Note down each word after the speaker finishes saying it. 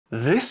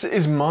This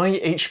is my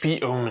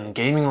HP Omen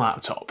gaming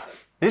laptop.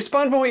 This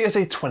bad boy is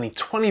a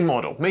 2020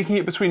 model, making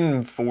it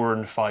between 4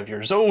 and 5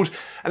 years old,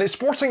 and it's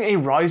sporting a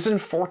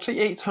Ryzen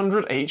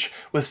 4800H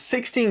with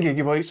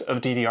 16GB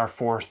of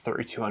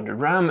DDR4-3200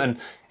 RAM, and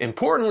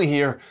importantly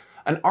here,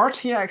 an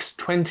RTX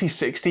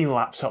 2060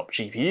 laptop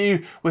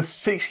GPU with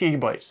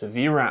 6GB of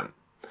VRAM.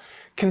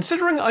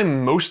 Considering I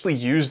mostly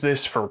use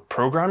this for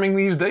programming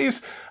these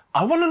days,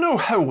 I want to know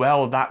how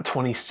well that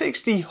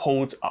 2060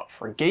 holds up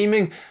for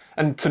gaming,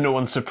 and to no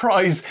one's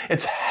surprise,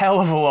 it's a hell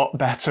of a lot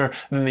better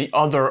than the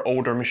other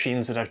older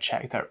machines that I've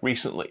checked out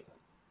recently.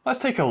 Let's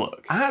take a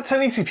look. At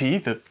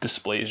 1080p, the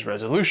display's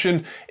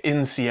resolution,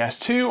 in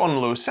CS2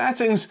 on low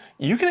settings,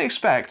 you can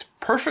expect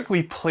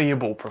perfectly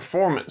playable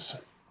performance.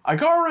 I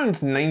got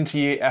around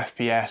 98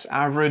 FPS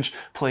average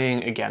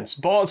playing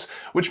against bots,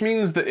 which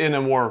means that in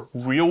a more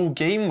real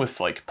game with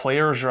like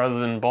players rather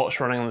than bots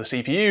running on the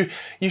CPU,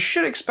 you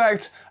should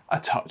expect a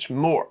touch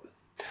more.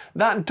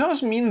 That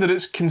does mean that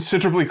it's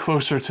considerably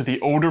closer to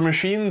the older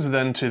machines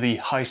than to the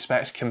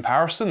high-spec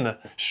comparison, the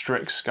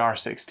Strix Scar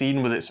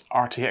 16 with its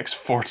RTX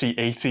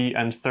 4080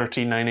 and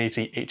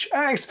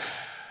 3980HX,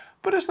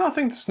 but it's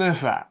nothing to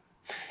sniff at.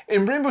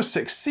 In Rainbow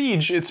Six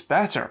Siege, it's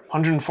better,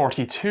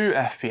 142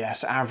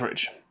 FPS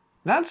average.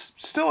 That's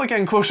still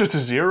again closer to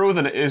zero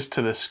than it is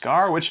to the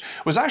Scar, which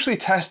was actually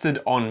tested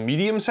on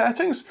medium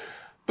settings,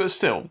 but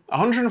still,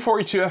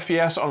 142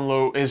 FPS on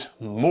low is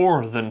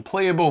more than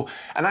playable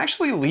and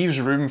actually leaves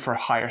room for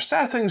higher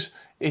settings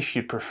if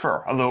you'd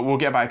prefer, although we'll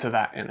get back to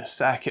that in a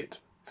second.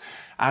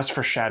 As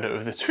for Shadow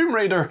of the Tomb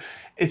Raider,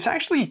 it's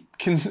actually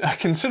a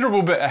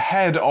considerable bit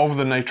ahead of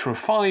the Nitro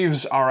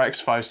 5's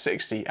RX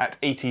 560 at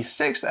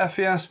 86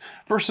 FPS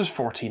versus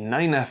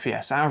 49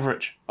 FPS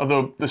average,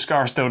 although the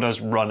Scar still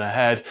does run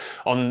ahead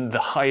on the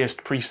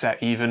highest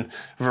preset even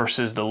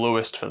versus the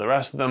lowest for the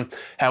rest of them.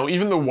 Hell,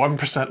 even the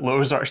 1%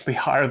 lows are actually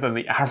higher than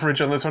the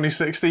average on the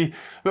 2060,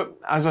 but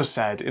as I've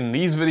said in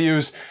these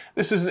videos,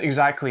 this isn't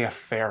exactly a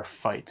fair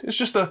fight, it's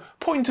just a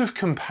point of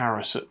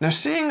comparison. Now,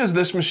 seeing as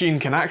this machine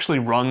can actually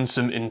run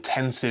some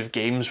intensive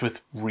games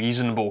with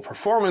reasonable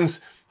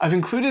performance, I've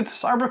included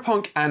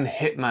Cyberpunk and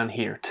Hitman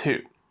here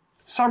too.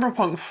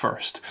 Cyberpunk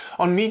first.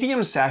 On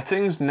medium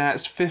settings,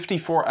 nets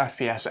 54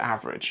 FPS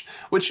average,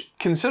 which,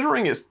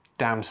 considering it's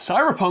damn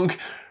Cyberpunk,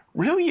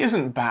 really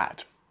isn't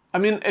bad. I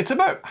mean, it's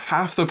about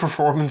half the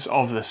performance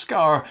of the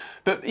Scar,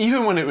 but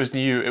even when it was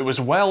new, it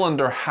was well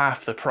under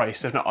half the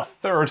price, if not a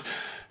third,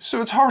 so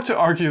it's hard to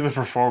argue the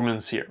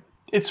performance here.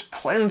 It's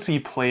plenty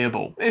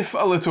playable, if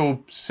a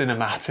little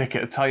cinematic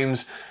at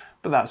times,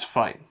 but that's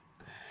fine.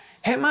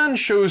 Hitman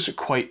shows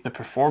quite the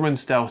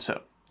performance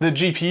delta. The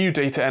GPU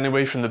data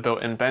anyway from the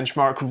built-in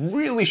benchmark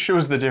really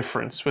shows the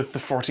difference, with the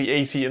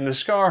 4080 in the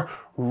Scar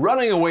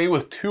running away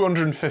with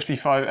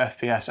 255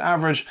 FPS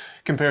average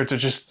compared to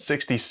just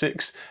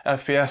 66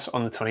 FPS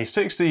on the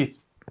 2060,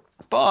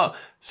 but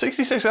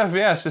 66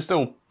 FPS is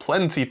still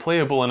plenty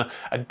playable and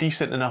a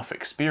decent enough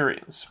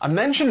experience. I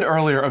mentioned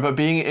earlier about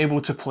being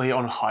able to play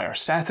on higher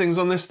settings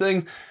on this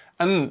thing,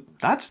 and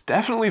that's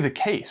definitely the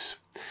case.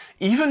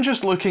 Even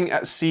just looking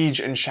at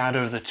Siege and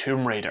Shadow of the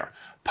Tomb Raider,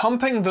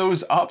 pumping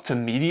those up to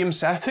medium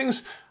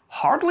settings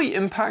hardly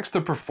impacts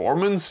the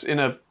performance in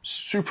a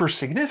super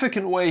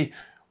significant way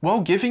while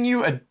giving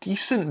you a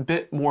decent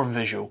bit more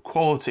visual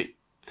quality.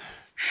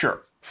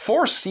 Sure,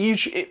 for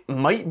Siege it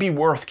might be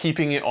worth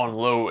keeping it on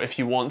low if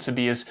you want to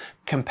be as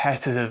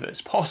competitive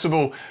as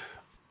possible,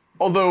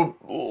 although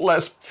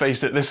let's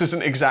face it, this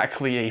isn't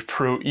exactly a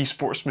pro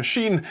esports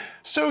machine,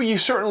 so you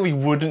certainly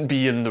wouldn't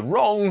be in the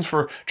wrong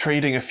for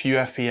trading a few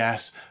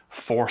FPS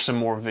for some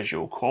more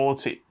visual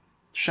quality.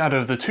 Shadow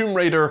of the Tomb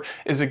Raider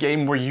is a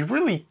game where you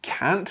really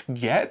can't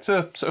get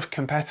a sort of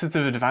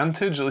competitive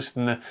advantage, at least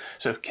in the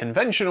sort of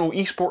conventional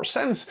esports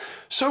sense,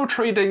 so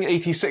trading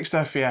 86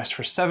 FPS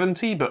for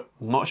 70 but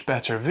much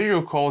better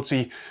visual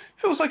quality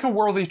feels like a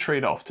worthy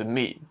trade-off to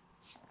me.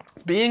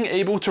 Being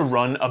able to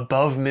run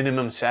above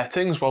minimum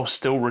settings while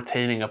still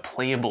retaining a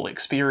playable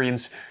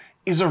experience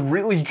is a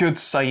really good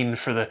sign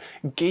for the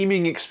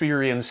gaming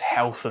experience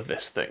health of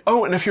this thing.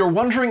 Oh, and if you're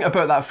wondering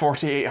about that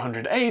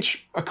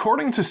 4800H,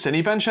 according to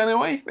Cinebench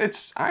anyway,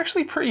 it's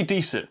actually pretty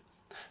decent.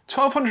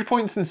 1200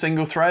 points in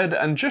single thread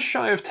and just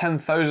shy of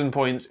 10,000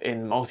 points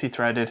in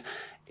multi-threaded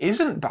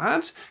isn't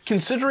bad,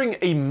 considering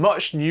a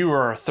much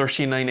newer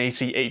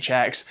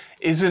 3980HX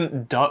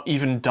isn't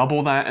even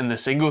double that in the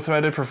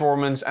single-threaded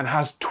performance and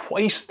has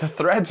twice the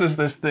threads as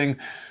this thing.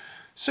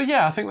 So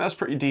yeah, I think that's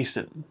pretty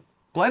decent.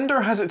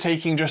 Blender has it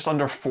taking just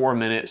under 4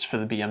 minutes for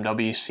the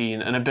BMW scene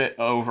and a bit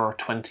over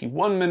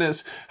 21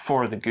 minutes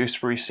for the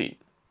Gooseberry scene.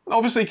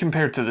 Obviously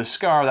compared to the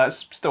Scar,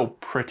 that's still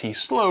pretty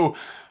slow,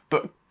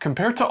 but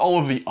compared to all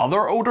of the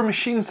other older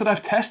machines that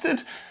I've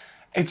tested,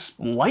 it's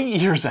light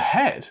years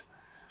ahead.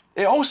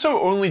 It also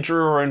only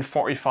drew around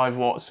 45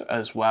 watts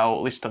as well,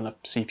 at least on the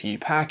CPU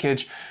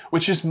package,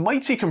 which is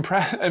mighty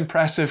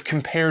impressive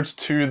compared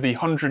to the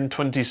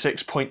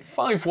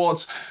 126.5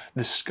 watts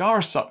the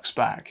Scar sucks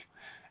back.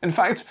 In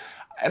fact,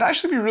 It'd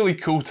actually be really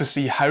cool to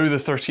see how the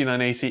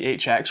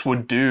 3980HX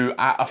would do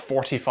at a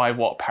 45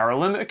 watt power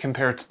limit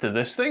compared to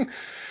this thing.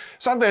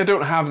 Sadly, I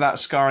don't have that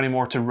SCAR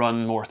anymore to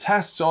run more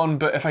tests on,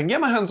 but if I can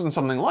get my hands on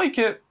something like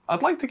it,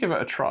 I'd like to give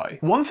it a try.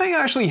 One thing I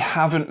actually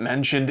haven't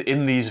mentioned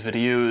in these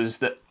videos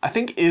that I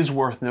think is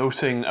worth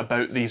noting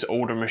about these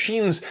older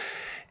machines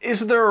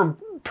is their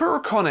poor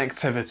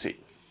connectivity.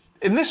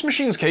 In this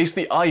machine's case,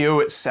 the I/O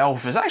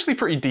itself is actually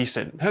pretty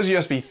decent. It has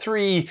USB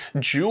 3,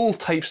 dual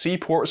Type-C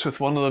ports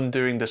with one of them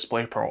doing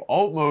DisplayPort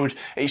Alt mode,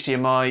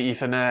 HDMI,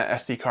 Ethernet,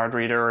 SD card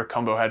reader,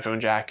 combo headphone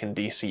jack, and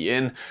DC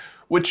in,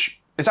 which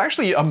is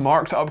actually a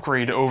marked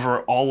upgrade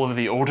over all of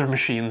the older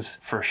machines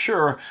for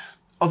sure,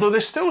 although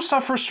this still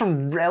suffers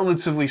from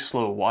relatively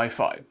slow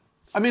Wi-Fi.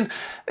 I mean,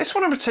 this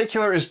one in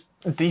particular is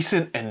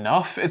decent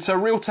enough. It's a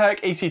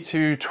Realtek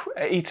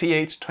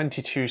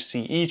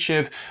 8822CE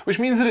chip, which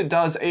means that it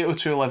does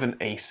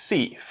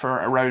 802.11ac for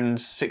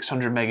around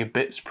 600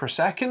 megabits per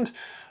second.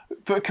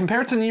 But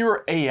compared to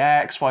newer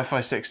AX, Wi-Fi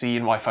 6E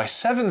and Wi-Fi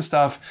 7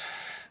 stuff,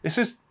 this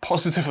is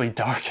positively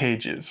dark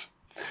ages.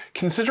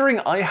 Considering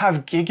I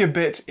have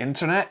gigabit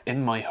internet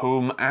in my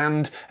home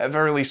and at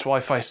very least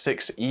Wi-Fi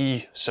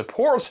 6E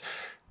support,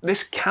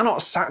 this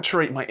cannot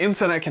saturate my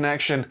internet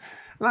connection.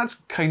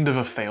 That's kind of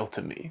a fail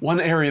to me. One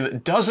area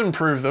that does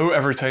improve though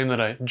every time that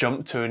I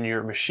jump to a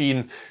newer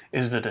machine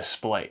is the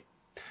display.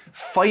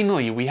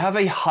 Finally, we have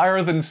a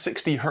higher than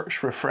 60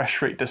 Hz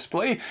refresh rate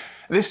display.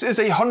 This is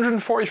a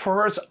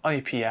 144 Hz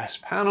IPS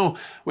panel,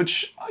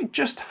 which I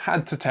just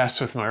had to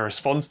test with my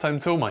response time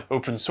tool, my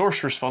open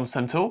source response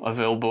time tool,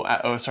 available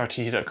at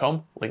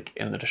osrtt.com, link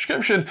in the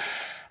description.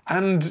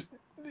 And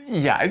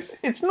yeah,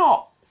 it's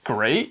not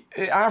great.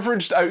 It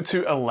averaged out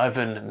to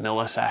 11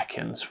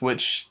 milliseconds,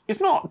 which is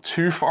not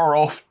too far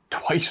off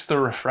twice the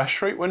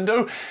refresh rate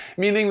window,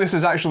 meaning this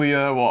is actually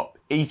a,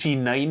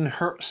 89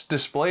 Hz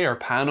display or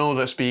panel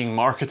that's being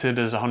marketed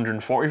as a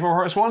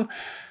 144 Hz one.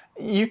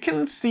 You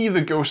can see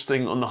the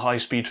ghosting on the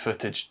high-speed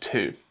footage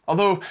too.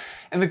 Although,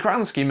 in the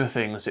grand scheme of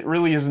things, it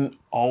really isn't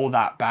all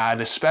that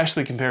bad,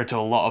 especially compared to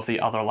a lot of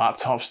the other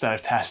laptops that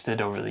I've tested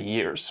over the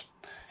years.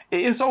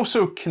 It is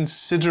also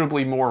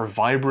considerably more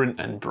vibrant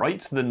and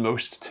bright than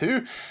most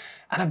too,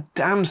 and a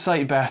damn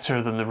sight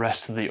better than the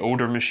rest of the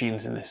older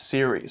machines in this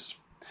series.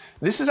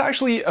 This is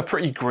actually a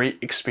pretty great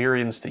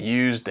experience to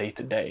use day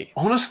to day.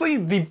 Honestly,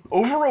 the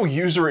overall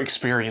user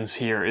experience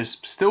here is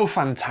still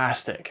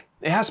fantastic.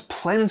 It has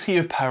plenty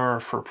of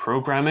power for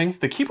programming.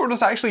 The keyboard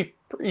is actually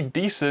pretty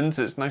decent,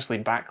 it's nicely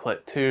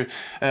backlit too.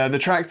 The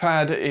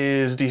trackpad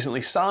is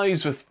decently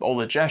sized with all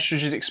the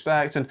gestures you'd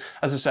expect, and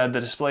as I said,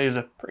 the display is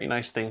a pretty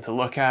nice thing to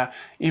look at,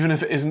 even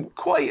if it isn't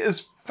quite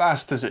as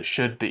fast as it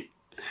should be.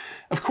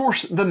 Of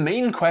course, the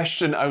main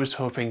question I was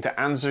hoping to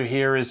answer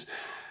here is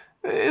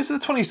the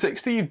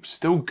 2060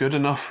 still good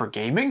enough for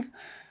gaming?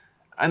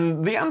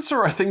 And the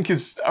answer, I think,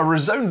 is a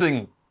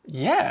resounding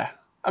yeah.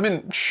 I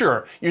mean,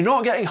 sure, you're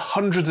not getting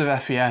hundreds of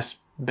FPS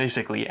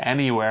basically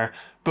anywhere,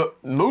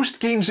 but most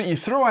games that you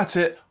throw at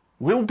it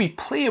will be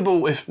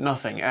playable if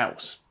nothing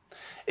else.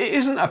 It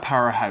isn't a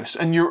powerhouse,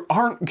 and you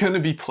aren't going to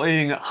be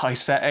playing at high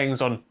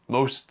settings on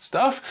most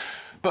stuff,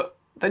 but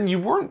then you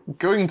weren't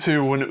going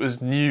to when it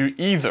was new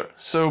either.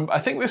 So I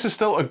think this is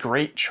still a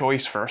great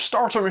choice for a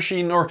starter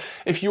machine, or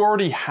if you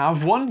already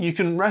have one, you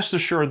can rest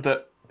assured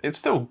that it's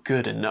still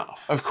good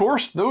enough. Of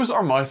course, those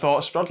are my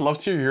thoughts, but I'd love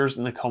to hear yours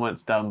in the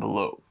comments down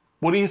below.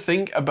 What do you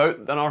think about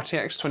an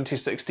RTX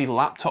 2060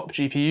 laptop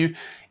GPU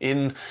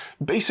in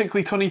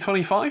basically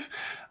 2025?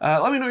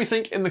 Let me know what you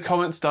think in the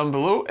comments down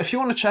below. If you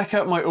want to check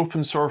out my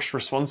open source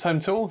response time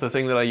tool, the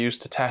thing that I use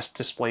to test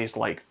displays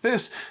like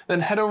this,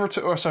 then head over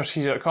to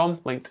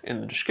osrtt.com, linked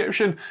in the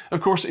description. Of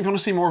course, if you want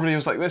to see more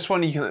videos like this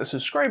one, you can hit the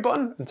subscribe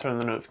button and turn on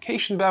the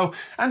notification bell,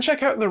 and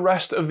check out the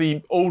rest of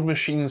the old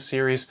machines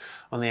series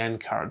on the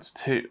end cards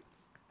too.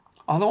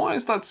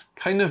 Otherwise, that's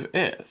kind of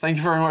it. Thank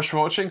you very much for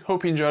watching.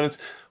 Hope you enjoyed it.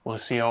 We'll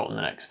see you all in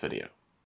the next video.